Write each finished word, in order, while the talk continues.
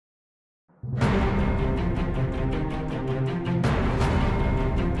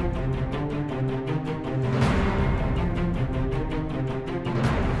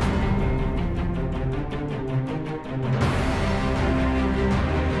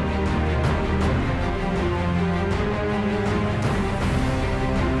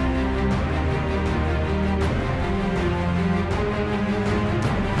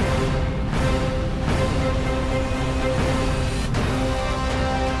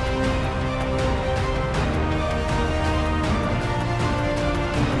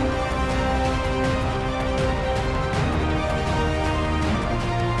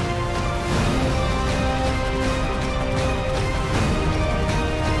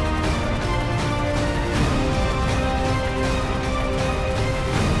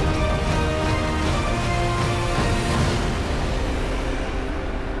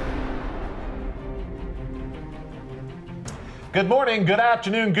Good morning, good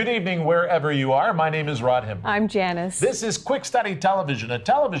afternoon, good evening, wherever you are. My name is Rod Himmel. I'm Janice. This is Quick Study Television, a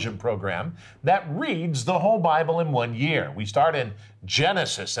television program that reads the whole Bible in 1 year. We start in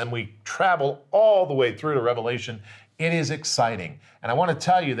Genesis and we travel all the way through to Revelation. It is exciting. And I want to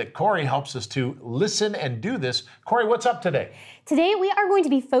tell you that Corey helps us to listen and do this. Corey, what's up today? Today we are going to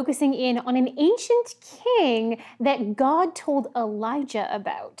be focusing in on an ancient king that God told Elijah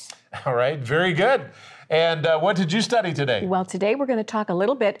about. All right, very good. And what did you study today? Well, today we're going to talk a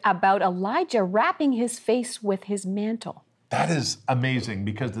little bit about Elijah wrapping his face with his mantle. That is amazing,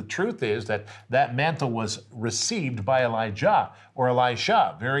 because the truth is that that mantle was received by Elijah or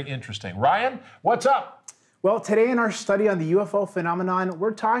Elisha. Very interesting. Ryan, what's up? Well, today in our study on the UFO phenomenon,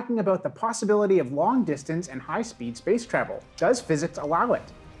 we're talking about the possibility of long-distance and high-speed space travel. Does physics allow it?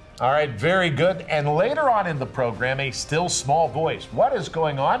 All right, very good. And later on in the program, a still small voice. What is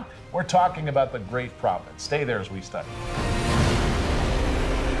going on? We're talking about the great prophet. Stay there as we study.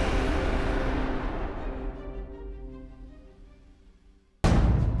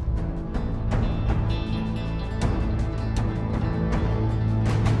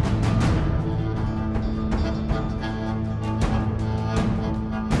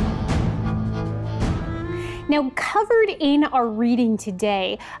 Now, covered in our reading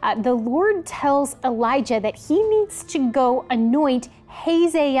today, the Lord tells Elijah that he needs to go anoint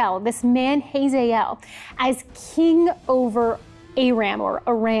Hazael, this man Hazael, as king over Aram or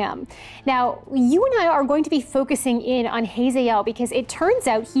Aram. Now, you and I are going to be focusing in on Hazael because it turns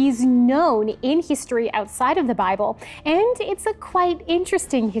out he's known in history outside of the Bible, and it's a quite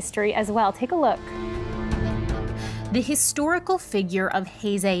interesting history as well. Take a look. The historical figure of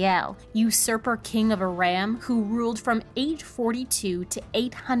Hazael, usurper king of Aram, who ruled from 842 to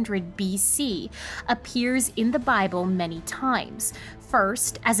 800 BC, appears in the Bible many times.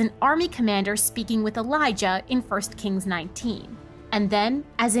 First, as an army commander speaking with Elijah in 1 Kings 19. And then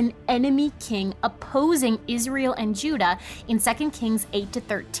as an enemy king opposing Israel and Judah in 2 Kings 8 to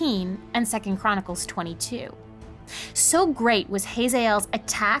 13 and 2 Chronicles 22. So great was Hazael's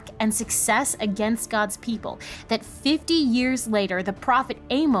attack and success against God's people that 50 years later, the prophet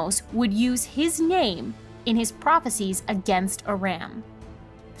Amos would use his name in his prophecies against Aram.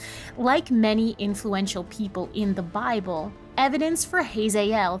 Like many influential people in the Bible, evidence for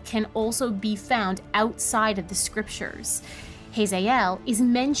Hazael can also be found outside of the scriptures. Hazael is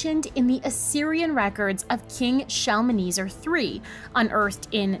mentioned in the Assyrian records of King Shalmaneser III, unearthed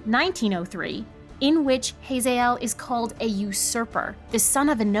in 1903, in which Hazael is called a usurper, the son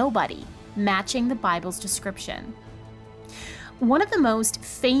of a nobody, matching the Bible's description. One of the most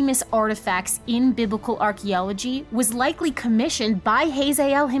famous artifacts in biblical archaeology was likely commissioned by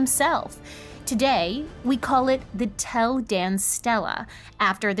Hazael himself. Today, we call it the Tel Dan Stela,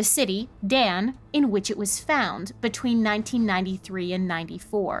 after the city, Dan, in which it was found between 1993 and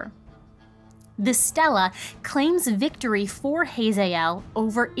 94. The stela claims victory for Hazael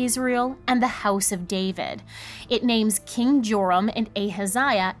over Israel and the house of David. It names King Joram and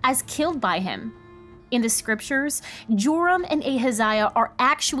Ahaziah as killed by him. In the scriptures, Joram and Ahaziah are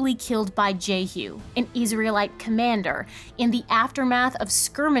actually killed by Jehu, an Israelite commander, in the aftermath of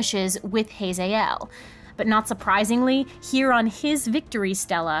skirmishes with Hazael. But not surprisingly, here on his victory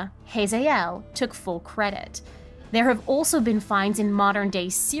stela, Hazael took full credit. There have also been finds in modern-day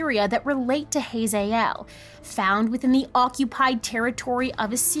Syria that relate to Hazael. Found within the occupied territory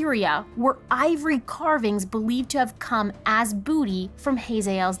of Assyria were ivory carvings believed to have come as booty from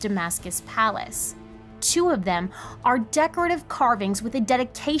Hazael's Damascus palace. 2 of them are decorative carvings with a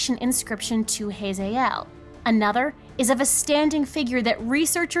dedication inscription to Hazael. Another is of a standing figure that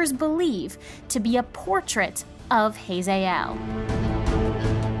researchers believe to be a portrait of Hazael.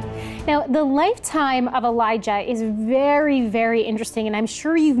 Now, the lifetime of Elijah is very, very interesting, and I'm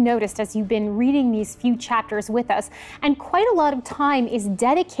sure you've noticed as you've been reading these few chapters with us, and quite a lot of time is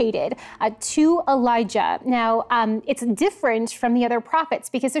dedicated to Elijah. Now, it's different from the other prophets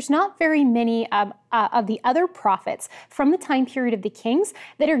because there's not very many of the other prophets from the time period of the kings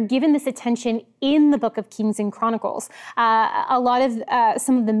that are given this attention in the book of Kings and Chronicles. A lot of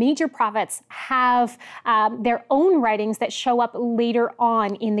some of the major prophets have their own writings that show up later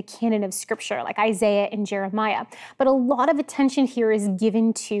on in the canon of scripture, like Isaiah and Jeremiah. But a lot of attention here is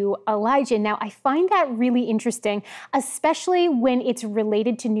given to Elijah. Now, I find that really interesting, especially when it's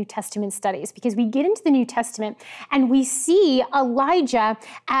related to New Testament studies, because we get into the New Testament and we see Elijah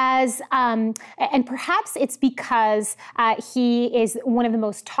as, and perhaps it's because he is one of the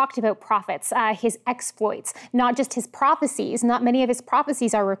most talked about prophets, his exploits, not just his prophecies. Not many of his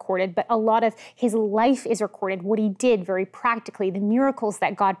prophecies are recorded, but a lot of his life is recorded, what he did very practically, the miracles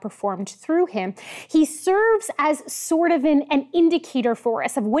that God performed performed through him. He serves as sort of an indicator for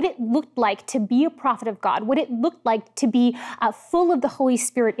us of what it looked like to be a prophet of God, what it looked like to be full of the Holy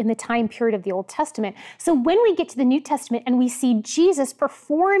Spirit in the time period of the Old Testament. So when we get to the New Testament and we see Jesus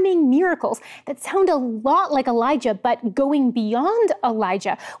performing miracles that sound a lot like Elijah, but going beyond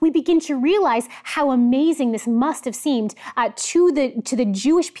Elijah, we begin to realize how amazing this must have seemed to the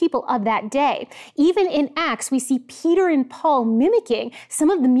Jewish people of that day. Even in Acts, we see Peter and Paul mimicking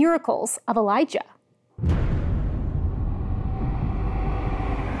some of the miracles of Elijah.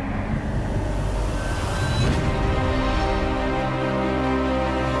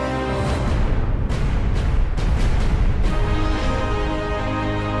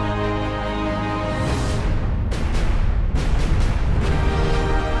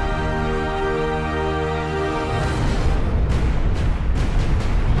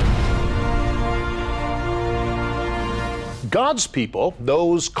 God's people,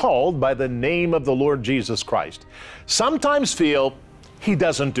 those called by the name of the Lord Jesus Christ, sometimes feel he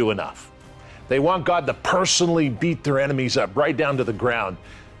doesn't do enough. They want God to personally beat their enemies up right down to the ground,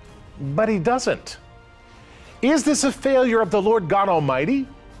 but he doesn't. Is this a failure of the Lord God Almighty?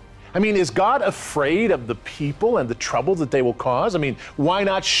 I mean, is God afraid of the people and the trouble that they will cause? I mean, why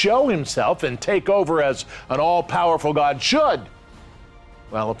not show himself and take over as an all-powerful God should?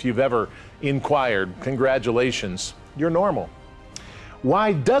 Well, if you've ever inquired, congratulations. You're normal.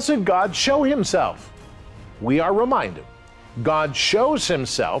 Why doesn't God show himself? We are reminded God shows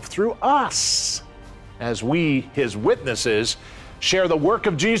himself through us as we, his witnesses, share the work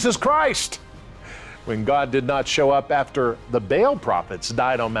of Jesus Christ. When God did not show up after the Baal prophets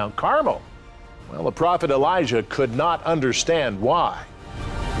died on Mount Carmel, well, the prophet Elijah could not understand why.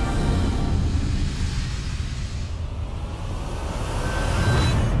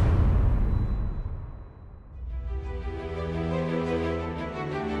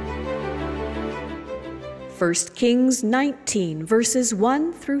 First Kings 19, verses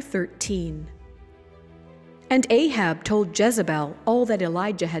 1 through 13. And Ahab told Jezebel all that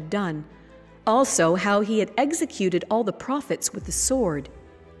Elijah had done, also how he had executed all the prophets with the sword.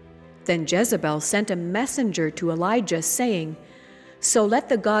 Then Jezebel sent a messenger to Elijah, saying, So let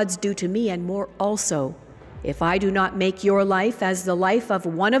the gods do to me and more also, if I do not make your life as the life of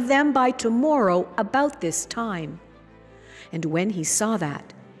one of them by tomorrow about this time. And when he saw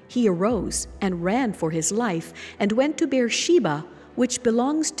that, he arose and ran for his life and went to Beersheba, which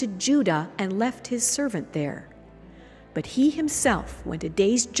belongs to Judah, and left his servant there. But he himself went a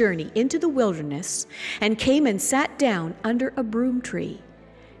day's journey into the wilderness and came and sat down under a broom tree.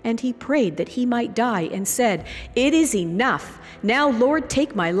 And he prayed that he might die and said, It is enough. Now, Lord,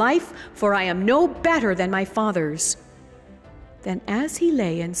 take my life, for I am no better than my fathers. Then as he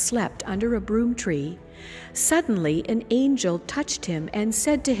lay and slept under a broom tree, suddenly an angel touched him and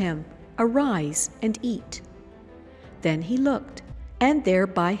said to him, Arise and eat. Then he looked, and there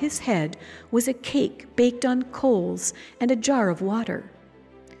by his head was a cake baked on coals and a jar of water.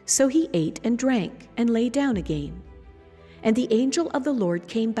 So he ate and drank and lay down again. And the angel of the Lord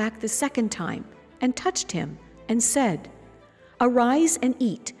came back the second time and touched him and said, Arise and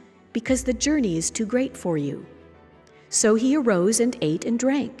eat, because the journey is too great for you. So he arose and ate and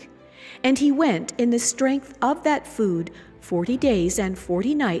drank. And he went in the strength of that food 40 days and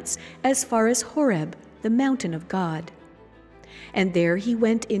 40 nights as far as Horeb, the mountain of God. And there he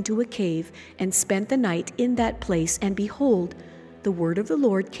went into a cave and spent the night in that place. And behold, the word of the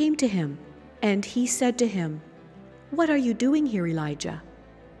Lord came to him. And he said to him, What are you doing here, Elijah?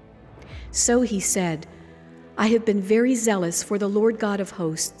 So he said, I have been very zealous for the Lord God of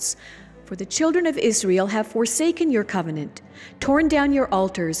hosts. For the children of Israel have forsaken your covenant, torn down your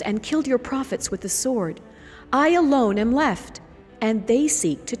altars, and killed your prophets with the sword. I alone am left, and they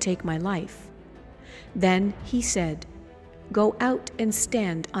seek to take my life. Then he said, Go out and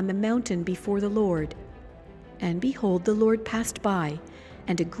stand on the mountain before the Lord. And behold, the Lord passed by,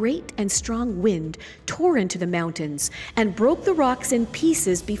 and a great and strong wind tore into the mountains, and broke the rocks in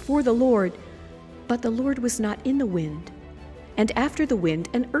pieces before the Lord. But the Lord was not in the wind. And after the wind,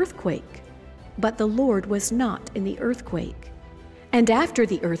 an earthquake. But the Lord was not in the earthquake. And after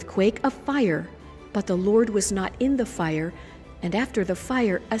the earthquake, a fire. But the Lord was not in the fire. And after the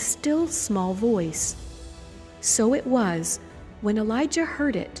fire, a still small voice. So it was, when Elijah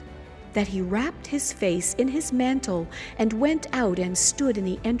heard it, that he wrapped his face in his mantle and went out and stood in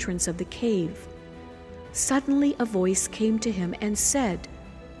the entrance of the cave. Suddenly a voice came to him and said,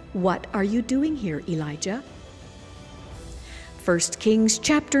 What are you doing here, Elijah? 1 Kings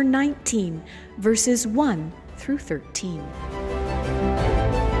chapter 19, verses 1 through 13.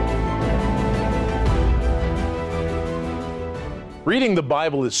 Reading the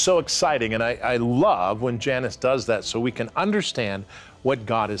Bible is so exciting, and I love when Janice does that so we can understand what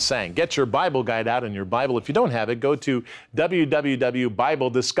God is saying. Get your Bible guide out in your Bible. If you don't have it, go to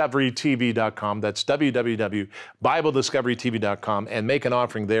www.BibleDiscoveryTV.com. That's www.BibleDiscoveryTV.com, and make an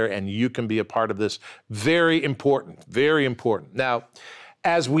offering there, and you can be a part of this. Very important, very important. Now,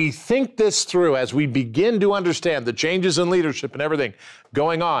 as we think this through, as we begin to understand the changes in leadership and everything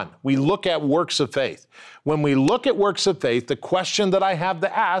going on, we look at works of faith. When we look at works of faith, the question that I have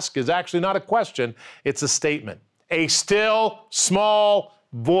to ask is actually not a question, it's a statement. A still small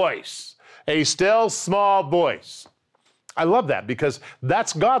voice. A still small voice. I love that because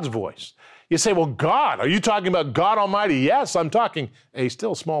that's God's voice. You say, well, God, are you talking about God Almighty? Yes, I'm talking a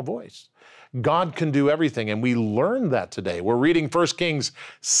still small voice. God can do everything, and we learned that today. We're reading 1 Kings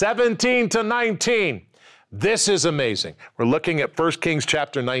 17 to 19. This is amazing. We're looking at 1 Kings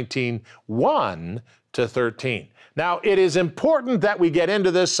chapter 19, 1 to 13. Now, it is important that we get into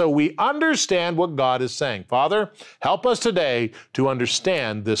this so we understand what God is saying. Father, help us today to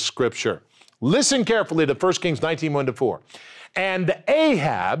understand this scripture. Listen carefully to 1 Kings 19, 1 to 4. And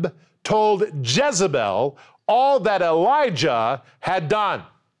Ahab told Jezebel all that Elijah had done.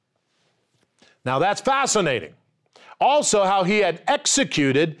 Now, that's fascinating. Also, how he had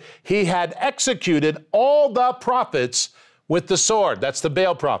executed all the prophets with the sword. That's the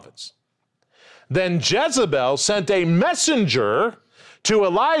Baal prophets. Then Jezebel sent a messenger to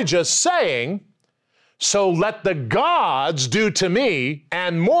Elijah saying, so let the gods do to me,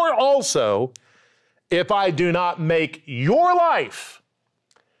 and more also, if I do not make your life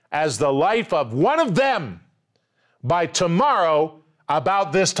as the life of one of them by tomorrow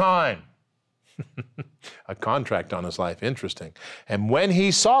about this time. A contract on his life, interesting. And when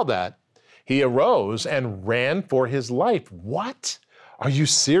he saw that, he arose and ran for his life. What? Are you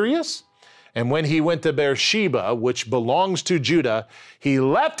serious? And when he went to Beersheba, which belongs to Judah, he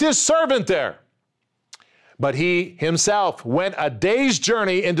left his servant there. But he himself went a day's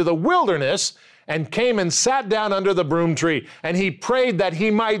journey into the wilderness and came and sat down under the broom tree. And he prayed that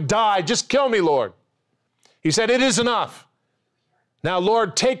he might die. Just kill me, Lord. He said, it is enough. Now,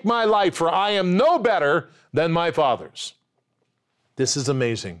 Lord, take my life, for I am no better than my fathers. This is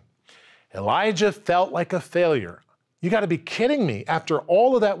amazing. Elijah felt like a failure. You got to be kidding me. After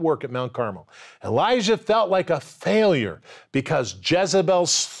all of that work at Mount Carmel, Elijah felt like a failure because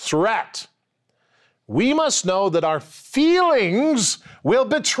Jezebel's threat. We must know that our feelings will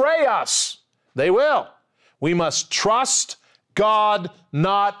betray us. They will. We must trust God,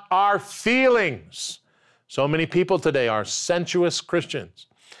 not our feelings. So many people today are sensuous Christians.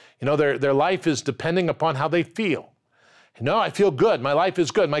 You know, their life is depending upon how they feel. No, I feel good. My life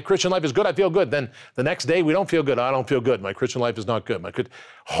is good. My Christian life is good. I feel good. Then the next day we don't feel good. I don't feel good. My Christian life is not good.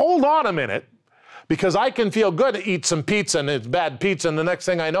 Hold on a minute, because I can feel good, eat some pizza, and it's bad pizza, and the next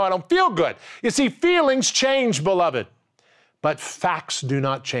thing I know, I don't feel good. You see, feelings change, beloved, but facts do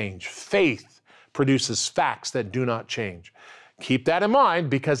not change. Faith produces facts that do not change. Keep that in mind,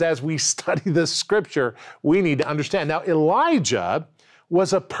 because as we study this scripture, we need to understand. Now, Elijah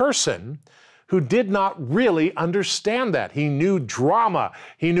was a person who did not really understand that. He knew drama.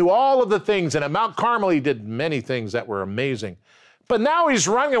 He knew all of the things. And at Mount Carmel, he did many things that were amazing. But now he's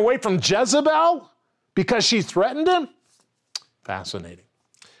running away from Jezebel because she threatened him? Fascinating.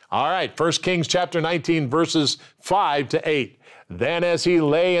 All right, 1 Kings chapter 19, verses 5 to 8. Then as he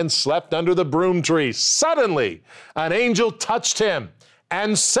lay and slept under the broom tree, suddenly an angel touched him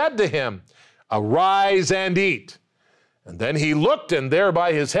and said to him, arise and eat. And then he looked, and there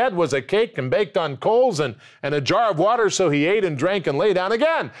by his head was a cake and baked on coals and a jar of water. So he ate and drank and lay down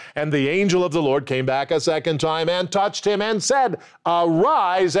again. And the angel of the Lord came back a second time and touched him and said,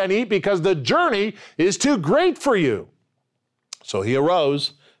 arise and eat, because the journey is too great for you. So he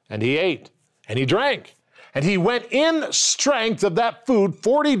arose and he ate and he drank. And he went in strength of that food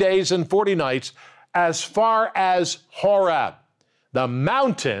 40 days and 40 nights as far as Horeb, the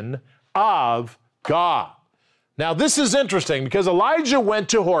mountain of God. Now, this is interesting because Elijah went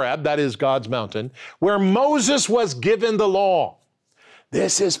to Horeb, that is God's mountain, where Moses was given the law.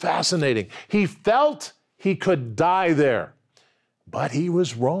 This is fascinating. He felt he could die there, but he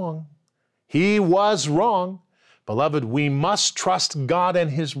was wrong. He was wrong. Beloved, we must trust God and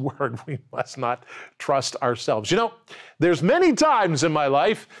His Word. We must not trust ourselves. You know, there's many times in my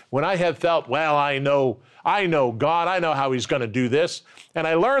life when I have felt, well, I know God, I know how He's going to do this. And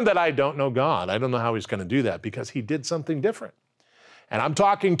I learned that I don't know God. I don't know how He's going to do that because He did something different. And I'm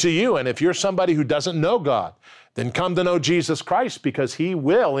talking to you, and if you're somebody who doesn't know God, then come to know Jesus Christ, because He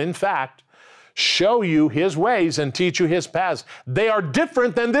will, in fact, show you His ways and teach you His paths. They are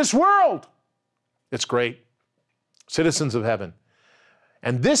different than this world. It's great. Citizens of heaven,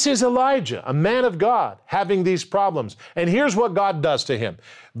 And this is Elijah, a man of God, having these problems. And here's what God does to him.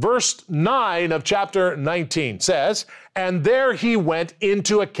 Verse 9 of chapter 19 says, "And there he went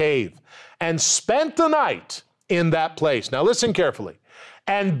into a cave and spent the night in that place." Now listen carefully.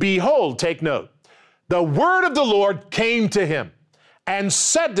 "And behold," take note, "the word of the Lord came to him and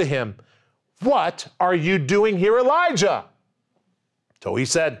said to him, 'What are you doing here, Elijah?' So he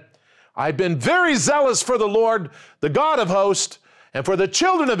said, 'I've been very zealous for the Lord, the God of hosts, and for the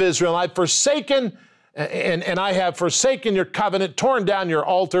children of Israel. I've forsaken, and I have forsaken your covenant, torn down your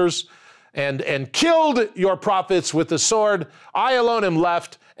altars, and killed your prophets with the sword. I alone am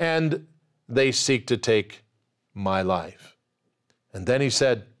left, and they seek to take my life.' And then he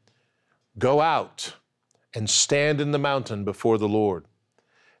said, 'Go out and stand in the mountain before the Lord.'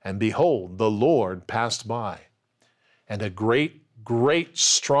 And behold, the Lord passed by, and a great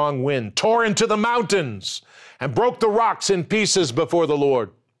strong wind tore into the mountains and broke the rocks in pieces before the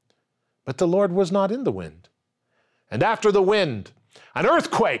Lord. But the Lord was not in the wind. And after the wind, an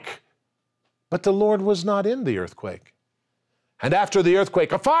earthquake, but the Lord was not in the earthquake. And after the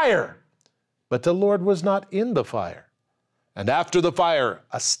earthquake, a fire, but the Lord was not in the fire. And after the fire,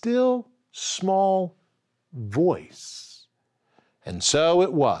 a still small voice. And so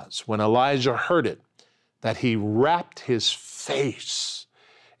it was, when Elijah heard it, that he wrapped his face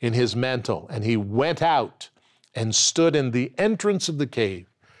in his mantle, and he went out and stood in the entrance of the cave.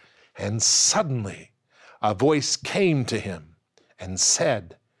 And suddenly a voice came to him and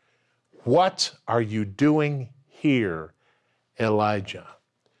said, 'What are you doing here, Elijah?'"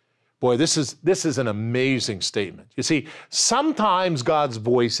 Boy, this is an amazing statement. You see, sometimes God's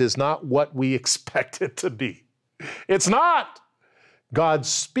voice is not what we expect it to be. It's not. God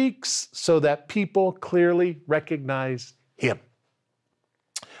speaks so that people clearly recognize him.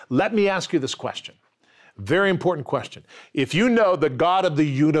 Let me ask you this question. Very important question. If you know the God of the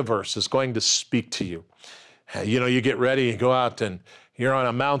universe is going to speak to you, you get ready, you go out and you're on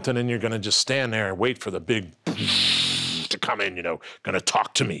a mountain and you're going to just stand there and wait for the big to come in, going to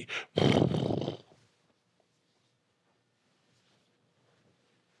talk to me.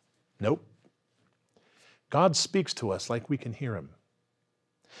 Nope. God speaks to us like we can hear him.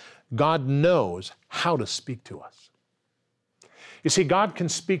 God knows how to speak to us. You see, God can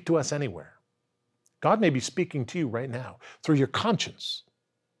speak to us anywhere. God may be speaking to you right now through your conscience.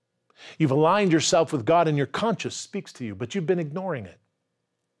 You've aligned yourself with God and your conscience speaks to you, but you've been ignoring it.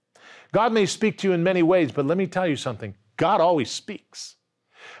 God may speak to you in many ways, but let me tell you something. God always speaks.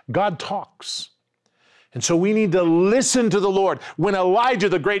 God talks. And so we need to listen to the Lord. When Elijah,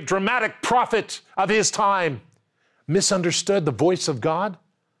 the great dramatic prophet of his time, misunderstood the voice of God,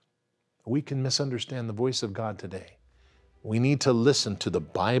 we can misunderstand the voice of God today. We need to listen to the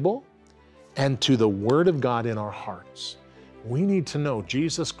Bible and to the Word of God in our hearts. We need to know,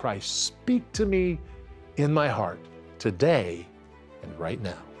 Jesus Christ, speak to me in my heart today and right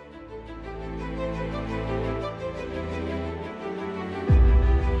now.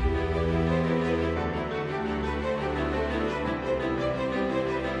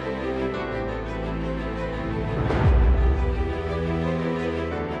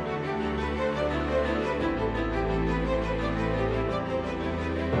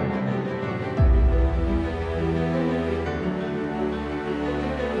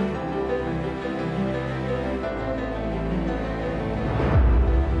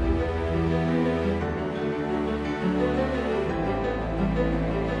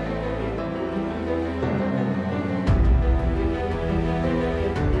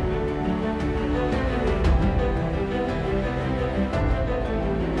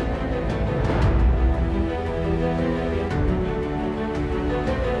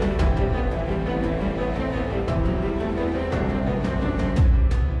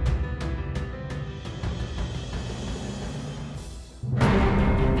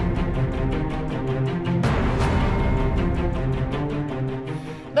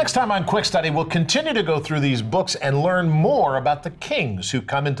 Next time on Quick Study, we'll continue to go through these books and learn more about the kings who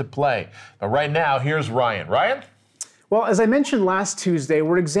come into play. But right now, here's Ryan. Ryan? Well, as I mentioned last Tuesday,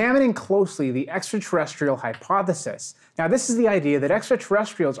 we're examining closely the extraterrestrial hypothesis. Now, this is the idea that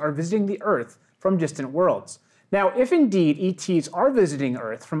extraterrestrials are visiting the Earth from distant worlds. Now, if indeed ETs are visiting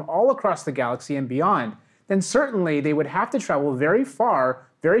Earth from all across the galaxy and beyond, then certainly they would have to travel very far,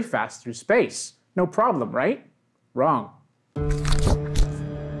 very fast through space. No problem, right? Wrong.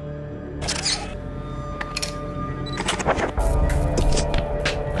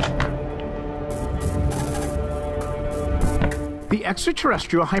 The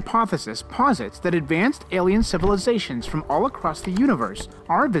extraterrestrial hypothesis posits that advanced alien civilizations from all across the universe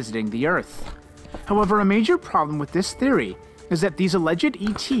are visiting the Earth. However, a major problem with this theory is that these alleged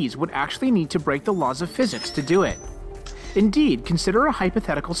ETs would actually need to break the laws of physics to do it. Indeed, consider a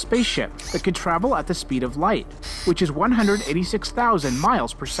hypothetical spaceship that could travel at the speed of light, which is 186,000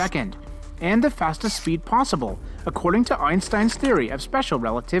 miles per second, and the fastest speed possible, according to Einstein's theory of special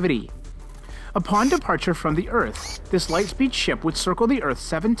relativity. Upon departure from the Earth, this light-speed ship would circle the Earth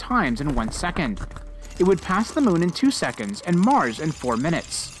 7 times in 1 second. It would pass the Moon in 2 seconds and Mars in 4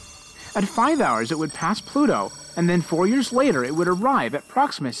 minutes. At 5 hours, it would pass Pluto, and then 4 years later it would arrive at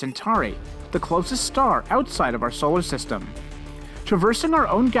Proxima Centauri, the closest star outside of our solar system. Traversing our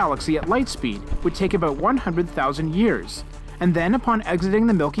own galaxy at light speed would take about 100,000 years, and then upon exiting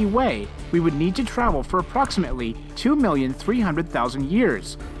the Milky Way, we would need to travel for approximately 2,300,000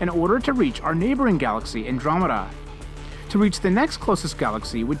 years in order to reach our neighboring galaxy Andromeda. To reach the next closest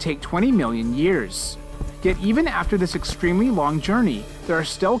galaxy would take 20 million years. Yet even after this extremely long journey, there are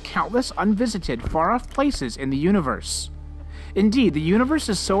still countless unvisited far-off places in the universe. Indeed, the universe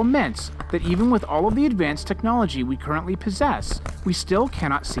is so immense that even with all of the advanced technology we currently possess, we still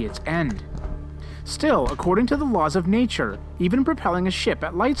cannot see its end. Still, according to the laws of nature, even propelling a ship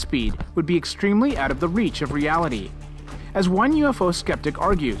at light speed would be extremely out of the reach of reality. As one UFO skeptic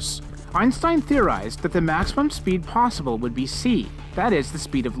argues, Einstein theorized that the maximum speed possible would be c, that is, the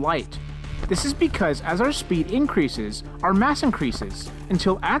speed of light. This is because as our speed increases, our mass increases,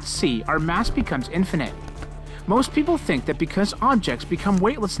 until at c our mass becomes infinite. Most people think that because objects become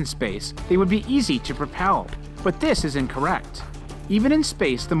weightless in space, they would be easy to propel, but this is incorrect. Even in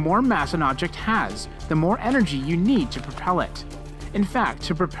space, the more mass an object has, the more energy you need to propel it. In fact,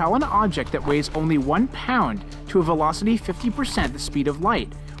 to propel an object that weighs only 1 pound to a velocity 50% the speed of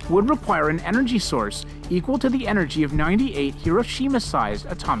light would require an energy source equal to the energy of 98 Hiroshima-sized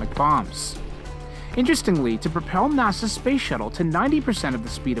atomic bombs. Interestingly, to propel NASA's space shuttle to 90% of the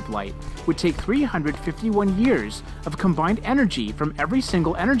speed of light would take 351 years of combined energy from every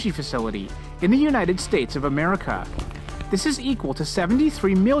single energy facility in the United States of America. This is equal to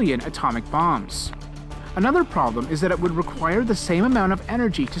 73 million atomic bombs. Another problem is that it would require the same amount of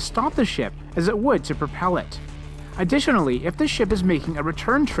energy to stop the ship as it would to propel it. Additionally, if the ship is making a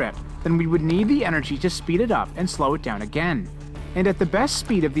return trip, then we would need the energy to speed it up and slow it down again. And at the best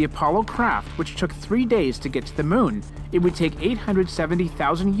speed of the Apollo craft, which took 3 days to get to the Moon, it would take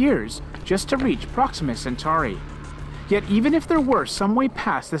 870,000 years just to reach Proxima Centauri. Yet even if there were some way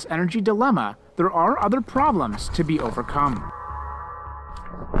past this energy dilemma, there are other problems to be overcome.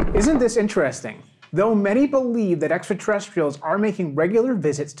 Isn't this interesting? Though many believe that extraterrestrials are making regular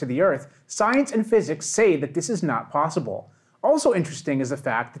visits to the Earth, science and physics say that this is not possible. Also interesting is the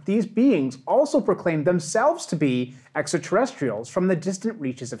fact that these beings also proclaim themselves to be extraterrestrials from the distant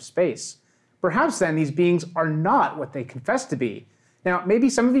reaches of space. Perhaps then these beings are not what they confess to be. Now, maybe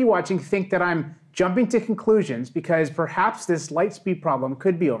some of you watching think that I'm jumping to conclusions because perhaps this light speed problem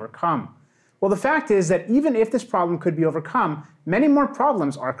could be overcome. Well, the fact is that even if this problem could be overcome, many more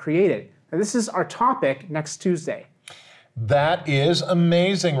problems are created. Now, this is our topic next Tuesday. That is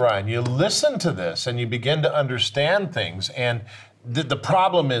amazing, Ryan. You listen to this and you begin to understand things, and the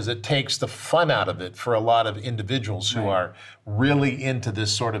problem is it takes the fun out of it for a lot of individuals who are really into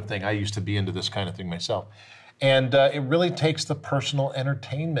this sort of thing. I used to be into this kind of thing myself. And it really takes the personal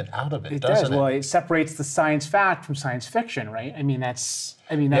entertainment out of it, doesn't it? Well, it separates the science fact from science fiction, right? I mean, that's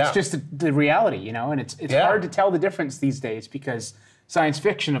just the reality, you know, and it's hard to tell the difference these days because science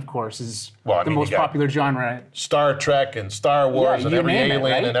fiction, of course, is the most popular genre. Star Trek and Star Wars and every alien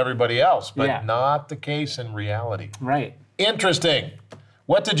right? and everybody else, but not the case in reality. Right. Interesting.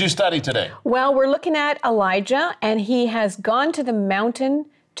 What did you study today? Well, we're looking at Elijah, and he has gone to the mountain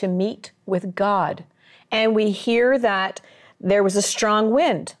to meet with God. And we hear that there was a strong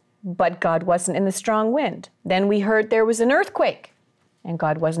wind, but God wasn't in the strong wind. Then we heard there was an earthquake, and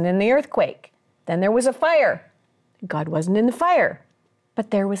God wasn't in the earthquake. Then there was a fire. God wasn't in the fire. But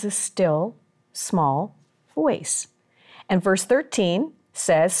there was a still, small voice. And verse 13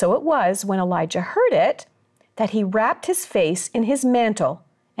 says, "So it was, when Elijah heard it, that he wrapped his face in his mantle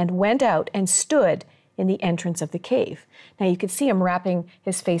and went out and stood in the entrance of the cave." Now you could see him wrapping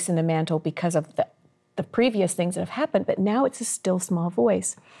his face in the mantle because of the previous things that have happened, but now it's a still small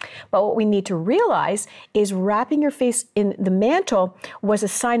voice. But what we need to realize is wrapping your face in the mantle was a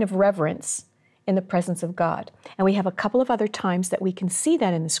sign of reverence in the presence of God. And we have a couple of other times that we can see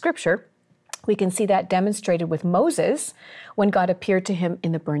that in the scripture. We can see that demonstrated with Moses when God appeared to him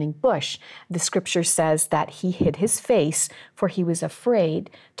in the burning bush. The scripture says that he hid his face for he was afraid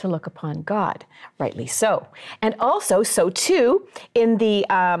to look upon God. Rightly so. And also, so too, in the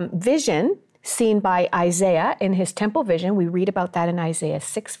vision seen by Isaiah in his temple vision. We read about that in Isaiah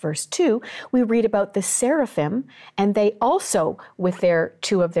 6, verse 2. We read about the seraphim, and they also, with their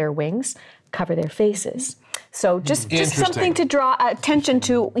two of their wings, cover their faces. So just something to draw attention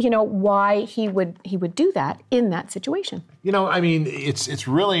to, why he would do that in that situation. I mean, it's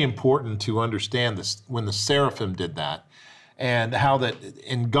really important to understand this when the seraphim did that, and how that,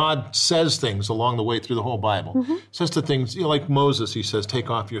 and God says things along the way through the whole Bible. Says to things, like Moses, he says, take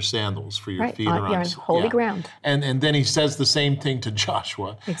off your sandals for your feet are on holy ground. And then he says the same thing to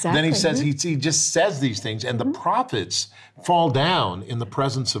Joshua. Exactly. Then he says, he just says these things, and the prophets fall down in the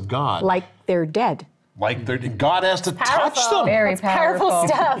presence of God. Like they're dead. God has to touch them. Very powerful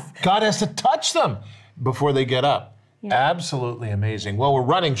stuff. God has to touch them before they get up. Yeah. Absolutely amazing. Well, we're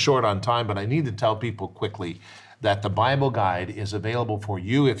running short on time, but I need to tell people quickly that the Bible Guide is available for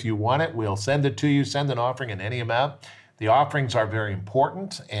you. If you want it, we'll send it to you. Send an offering in any amount. The offerings are very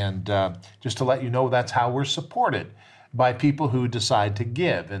important, and just to let you know, that's how we're supported, by people who decide to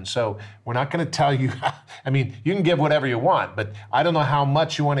give. And so we're not going to tell you, I mean, you can give whatever you want, but I don't know how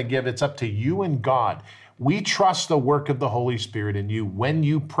much you want to give. It's up to you and God. We trust the work of the Holy Spirit in you when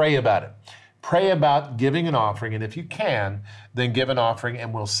you pray about it. Pray about giving an offering, and if you can, then give an offering,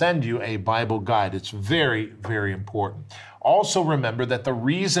 and we'll send you a Bible guide. It's very, very important. Also remember that the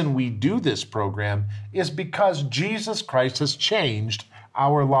reason we do this program is because Jesus Christ has changed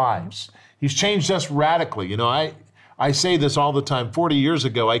our lives. He's changed us radically. I say this all the time. 40 years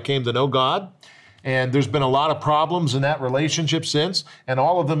ago, I came to know God, and there's been a lot of problems in that relationship since, and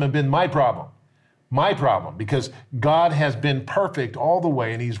all of them have been my problem. My problem, because God has been perfect all the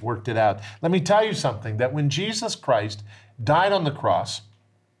way and he's worked it out. Let me tell you something, that when Jesus Christ died on the cross,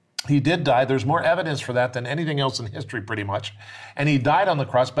 he did die. There's more evidence for that than anything else in history, pretty much. And he died on the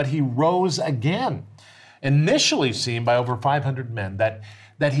cross, but he rose again. Initially seen by over 500 men,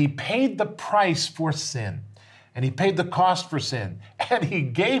 that he paid the price for sin. And he paid the cost for sin. And he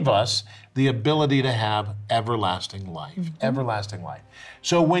gave us the ability to have everlasting life. Everlasting life.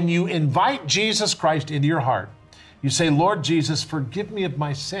 So when you invite Jesus Christ into your heart, you say, Lord Jesus, forgive me of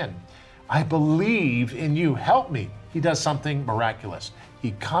my sin. I believe in you. Help me. He does something miraculous.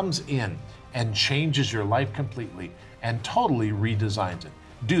 He comes in and changes your life completely and totally redesigns it.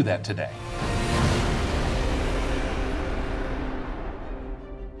 Do that today.